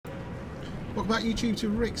Welcome back YouTube to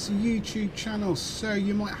Rick's YouTube channel. So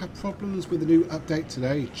you might have problems with the new update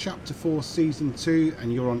today, Chapter 4 Season 2,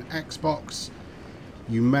 and you're on Xbox.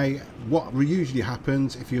 You may, what usually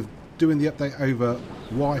happens if you're doing the update over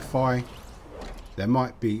Wi-Fi, there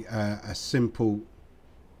might be a simple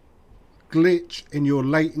glitch in your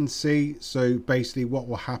latency. So basically what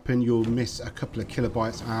will happen, you'll miss a couple of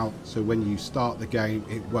kilobytes out. So when you start the game,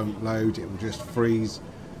 it won't load, it will just freeze.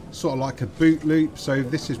 Sort of like a boot loop. So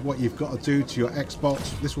this is what you've got to do to your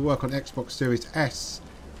Xbox. This will work on Xbox Series S,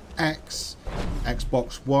 X,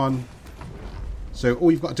 Xbox One. So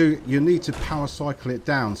all you've got to do, you need to power cycle it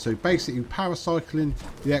down. So basically power cycling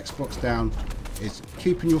the Xbox down is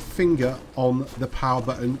keeping your finger on the power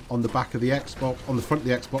button on the back of the Xbox, on the front of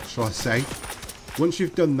the Xbox, shall I say. Once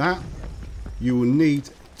you've done that, you will need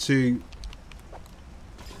to,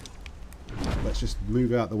 let's just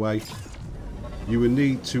move out the way. You will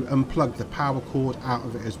need to unplug the power cord out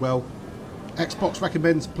of it as well. Xbox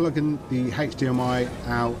recommends plugging the HDMI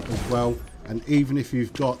out as well. And even if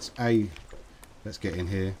you've got a, let's get in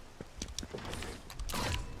here,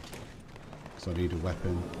 because I need a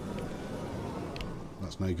weapon.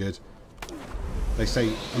 That's no good. They say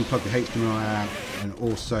unplug the HDMI out and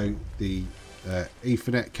also the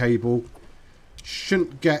Ethernet cable.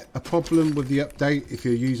 Shouldn't get a problem with the update if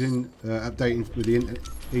you're using updating with the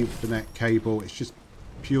Ethernet cable. It's just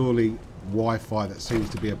purely Wi-Fi that seems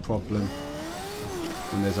to be a problem,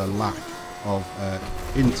 and there's a lack of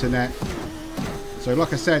internet. So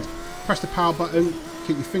like I said, press the power button,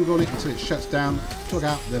 keep your finger on it until it shuts down, plug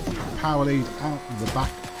out the power lead out of the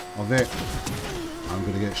back of it. I'm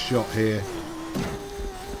going to get shot here.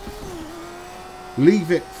 Leave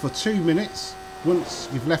it for 2 minutes. Once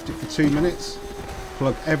you've left it for 2 minutes,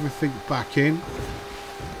 plug everything back in,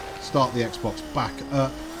 start the Xbox back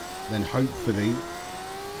up, then hopefully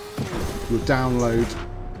your download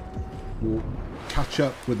will catch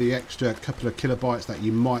up with the extra couple of kilobytes that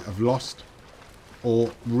you might have lost, or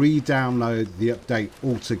re-download the update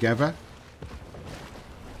altogether,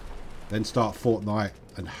 then start Fortnite,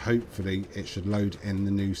 and hopefully it should load in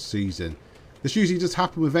the new season. This usually does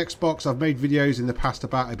happen with Xbox. I've made videos in the past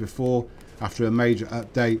about it before. After a major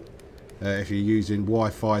update, if you're using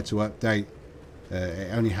Wi-Fi to update,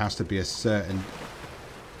 it only has to be a certain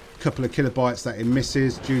couple of kilobytes that it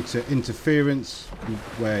misses due to interference,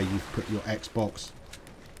 where you've put your Xbox,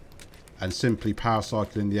 and simply power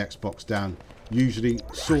cycling the Xbox down usually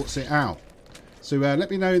sorts it out. So let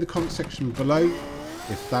me know in the comment section below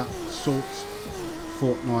if that sorts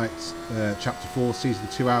Fortnite Chapter 4 Season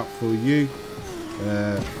 2 out for you.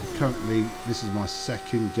 Currently this is my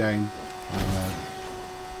second game.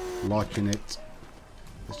 Liking it.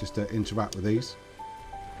 Let's just interact with these.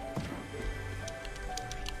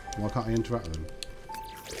 Why can't I interact with them?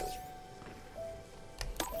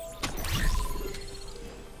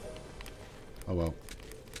 Oh well.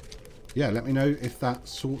 Yeah, let me know if that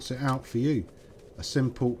sorts it out for you. A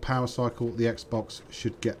simple power cycle, the Xbox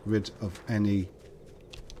should get rid of any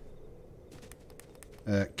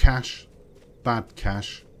cache, bad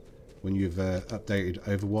cache, when you've updated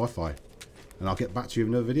over Wi-Fi. And I'll get back to you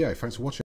in another video. Thanks for watching.